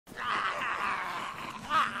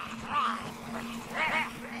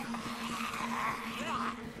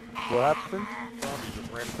What happened? He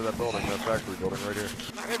just ran into that building, that factory building right here.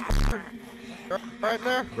 Right in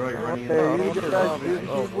there? Bro, you're running Hey, into you the guys zombie. shoot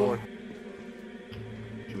Oh people? boy.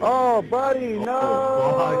 Oh, buddy,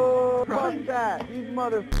 no! fuck. Fuck that! These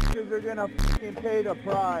motherfuckers are gonna fucking pay the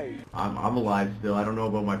price. I'm alive still. I don't know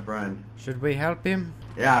about my friend. Should we help him?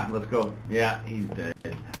 Yeah, let's go. Yeah, he's dead.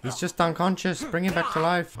 He's just unconscious. Bring him back to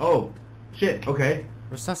life. Oh, shit. Okay.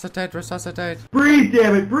 Resuscitate, resuscitate. Breathe,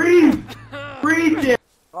 damn it, breathe! Breathe, damn it!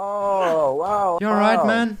 Oh, wow. You alright,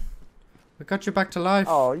 man? We got you back to life.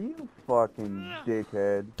 Oh, you fucking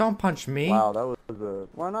dickhead. Don't punch me. Wow, that was a...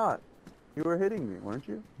 Why not? You were hitting me, weren't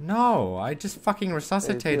you? No, I just fucking Is he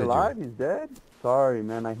resuscitated alive? you. He's dead? Sorry,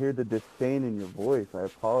 man. I hear the disdain in your voice. I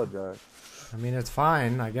apologize. I mean, it's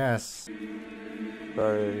fine, I guess.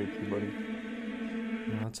 Sorry I hit you, buddy.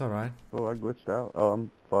 No, it's alright. Oh, I glitched out. Oh,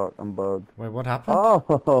 I'm bugged. Wait, what happened?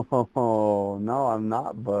 Oh, no, I'm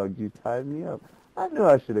not bugged. You tied me up. I knew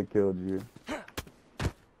I should have killed you.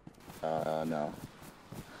 No.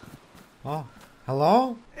 Oh,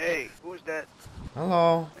 hello? Hey, who's that?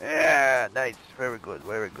 Hello? Yeah, nice. Very good,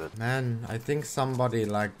 very good. Man, I think somebody,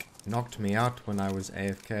 like, knocked me out when I was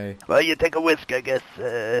AFK. Well, you take a whisk, I guess.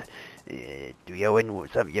 Do you win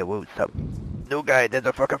something? You lose something. New guy, there's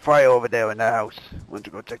a fucking fire over there in the house. Why don't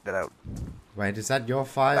you go check that out? Wait, is that your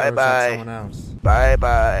fire or is Bye-bye. that someone else?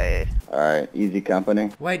 Bye-bye. Alright, easy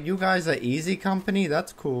company. Wait, you guys are easy company?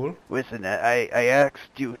 That's cool. Listen, I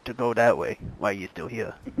asked you to go that way. Why are you still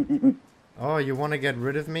here? Oh, you want to get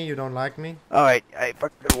rid of me? You don't like me? Alright, I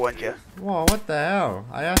fucking warned you. Whoa, what the hell?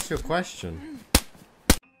 I asked you a question.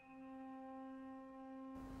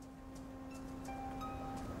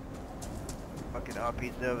 Fucking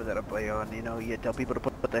RP server that I play on, you know, you tell people to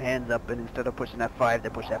put their hands up, and instead of pushing that 5, they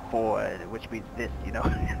push that 4, which means this, you know.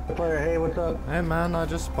 Player, hey, what's up? Hey man, I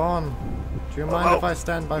just spawned. Do you mind if I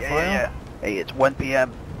stand by fire? Yeah. Hey, it's 1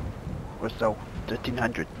 p.m. or so,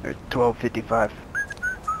 1300 or 12:55.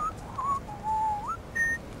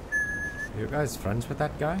 You guys friends with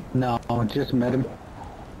that guy? No, just met him.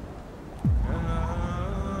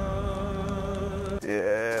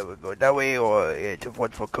 Yeah, we're going that way or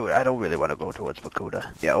towards Fukuda. I don't really want to go towards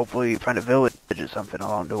Fukuda. Yeah, hopefully find a village or something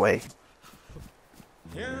along the way.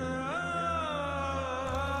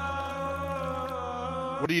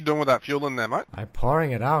 What are you doing with that fuel in there, mate? I'm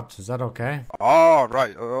pouring it out. Is that okay? Oh,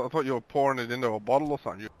 right. I thought you were pouring it into a bottle or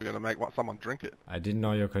something. You were going to make someone drink it. I didn't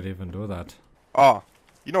know you could even do that. Oh,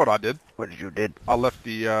 you know what I did? What did you did? I left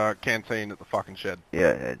the canteen at the fucking shed.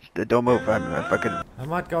 Yeah, don't move. I'm fucking... I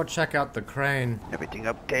might go check out the crane. Everything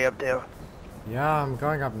okay up there? Yeah, I'm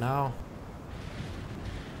going up now.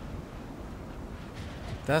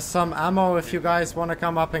 There's some ammo if you guys want to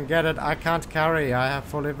come up and get it. I can't carry. I have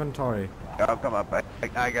full inventory. I'll come up.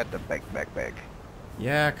 I got the backpack.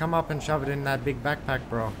 Yeah, come up and shove it in that big backpack,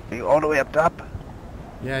 bro. Are you all the way up top?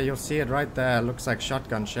 Yeah, you'll see it right there. Looks like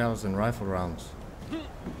shotgun shells and rifle rounds.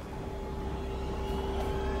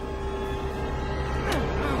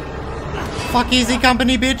 Fuck easy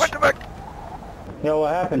company, bitch! What the fuck? Yo,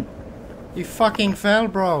 what happened? He fucking fell,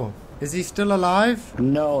 bro. Is he still alive?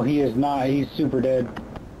 No, he is not. He's super dead.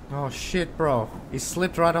 Oh shit, bro. He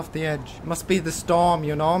slipped right off the edge. Must be the storm,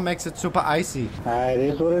 you know? Makes it super icy. It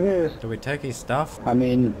is what it is. Do we take his stuff? I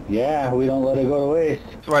mean, yeah, we don't let it go to waste.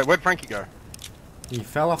 So wait, where'd Frankie go? He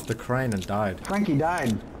fell off the crane and died. Frankie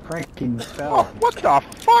died. Frankie Oh, fell. what the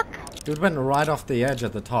fuck? Dude went right off the edge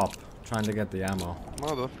at the top, trying to get the ammo.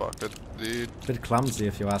 Motherfucker, dude. Bit clumsy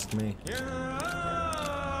if you ask me.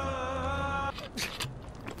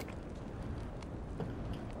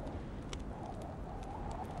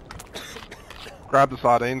 Grab the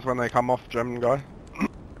sardines when they come off, German guy.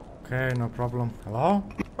 Okay, no problem. Hello?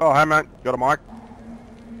 Oh, hey mate, got a mic?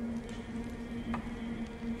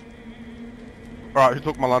 Alright, who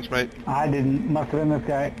took my lunch meat? I didn't. Must have been this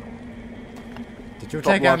guy. Did you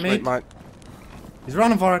Drop take our lunch meat? mate. He's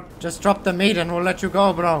running for it. Just drop the meat and we'll let you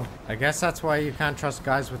go, bro. I guess that's why you can't trust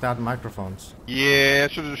guys without microphones. Yeah,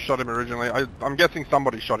 I should have just shot him originally. I'm guessing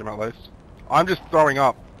somebody shot him at least. I'm just throwing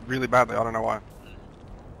up really badly, I don't know why.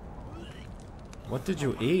 What did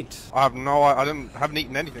you eat? I have no, I haven't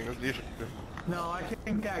eaten anything, that's the issue. No, I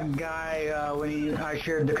think that guy, when I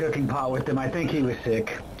shared the cooking pot with him, I think he was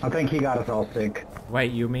sick. I think he got us all sick.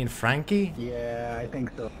 Wait, you mean Frankie? Yeah, I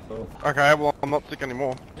think so. Okay, well I'm not sick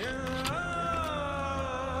anymore.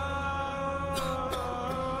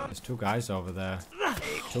 There's two guys over there.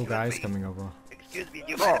 Two guys coming over. Excuse me,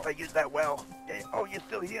 do you mind if I use that well? Oh, you're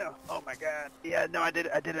still here? Oh my god. Yeah, no, I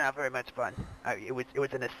didn't have very much fun. It was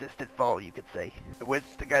an assisted fall, you could say. Where's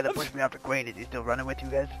the guy that pushed me off the crane? Is he still running with you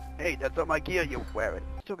guys? Hey, that's all my gear you're wearing.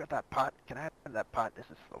 Still got that pot? Can I have that pot? This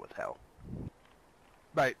is slow as hell.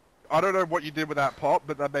 Mate, I don't know what you did with that pop,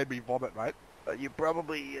 but that made me vomit, mate. You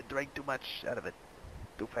probably drank too much out of it.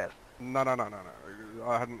 Too fast. No.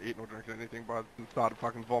 I hadn't eaten or drinking anything, but I started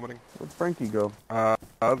fucking vomiting. Where'd Frankie go? That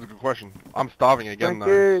was a good question. I'm starving again,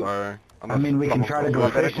 Frankie! though, so... I mean, we can try to go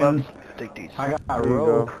fishing. Take these. I got a Here you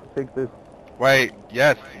rope. go. Take this. Wait,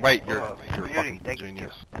 yes, wait, you're Oh, a beauty, fucking thank you.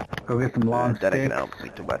 genius. Go get some long That ain't sticks. gonna help me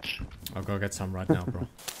too much. I'll go get some right now, bro.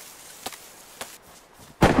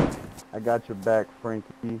 I got your back,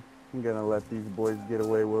 Frankie. I'm gonna let these boys get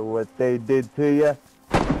away with what they did to you.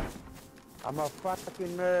 I'm a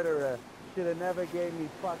fucking murderer. Should've never gave me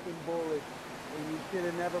fucking bullets. And you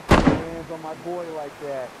should've never put your hands on my boy like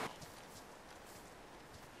that.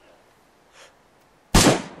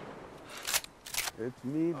 It's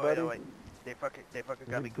me, Oh, buddy. wait. They fucking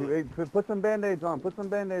got me good. Hey, put some band-aids on. Put some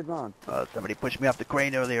band-aids on. Somebody pushed me off the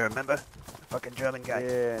crane earlier, remember? The fucking German guy.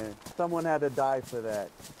 Yeah, someone had to die for that.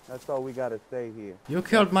 That's all we gotta say here. You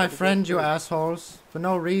killed my friend, you assholes, for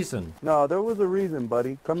no reason. No, there was a reason,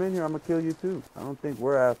 buddy. Come in here, I'm gonna kill you too. I don't think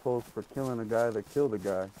we're assholes for killing a guy that killed a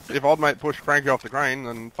guy. If old mate pushed Frankie off the crane,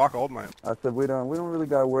 then fuck old mate. I said we don't really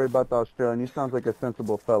gotta worry about the Australian. He sounds like a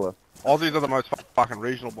sensible fella. Aussies are the most fucking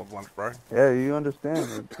reasonable ones, bro. Yeah, you understand.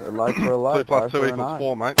 It's a life for a 2 life. plus eye 2 for an equals eye.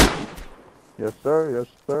 4, mate. Yes, sir. Yes,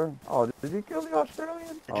 sir. Oh, did he kill the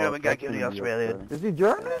Australian? The German guy that's killed the gonna be Australian. upsetting. Is he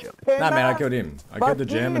German? German. Hey, Nah, man, I man. killed him. I Fuck killed the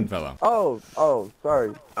German him. fella. Oh,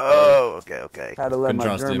 sorry. Oh, okay. Had to let Couldn't my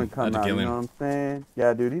trust him. German Had come to out, kill you him. know what I'm saying?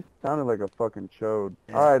 Yeah, dude, he sounded like a fucking chode.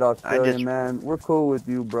 Yeah. Alright, Australian just- man, we're cool with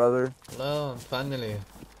you, brother. Hello, finally.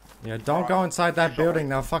 Yeah, don't go inside that building,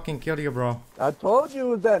 they'll fucking kill you, bro. I told you it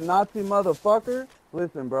was that Nazi motherfucker.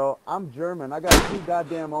 Listen, bro, I'm German. I got 2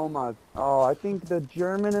 goddamn Omas. Oh, I think the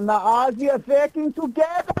German and the Aussie are working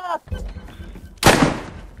together.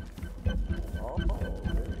 Oh.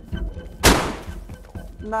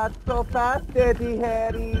 Not so fast, Eddie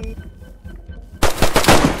Harry.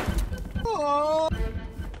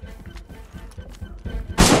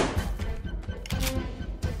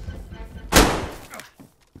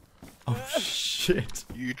 Oh, shit.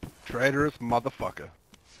 You traitorous motherfucker.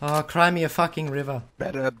 Oh, cry me a fucking river.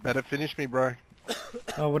 Better finish me, bro.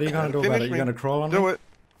 Oh, what are you gonna do about Finish it? You me. gonna crawl on me? Do it.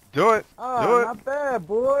 Do it. Oh, Do it. not bad,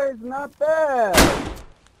 boys. Not bad.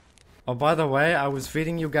 Oh, by the way, I was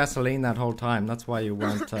feeding you gasoline that whole time. That's why you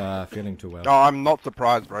weren't feeling too well. Oh, I'm not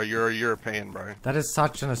surprised, bro. You're a European, bro. That is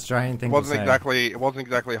such an Australian thing It to say. wasn't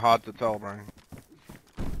exactly hard to tell, bro.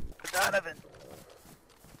 Donovan.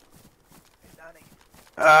 Hey, Donnie.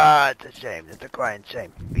 Ah, it's a shame. It's a crying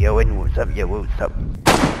shame. Yo, what's up? Yo, what's up?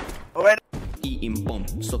 Oh, wait. Eating bum,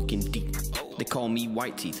 sucking deep. They call me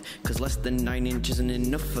white teeth, cause less than 9 inches isn't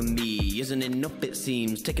enough for me. Isn't enough, it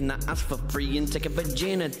seems. Taking that ass for free and taking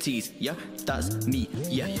virginities. Yeah, that's me.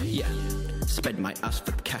 Yeah. Sped my ass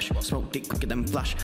for cash. Smoked it quicker than flash.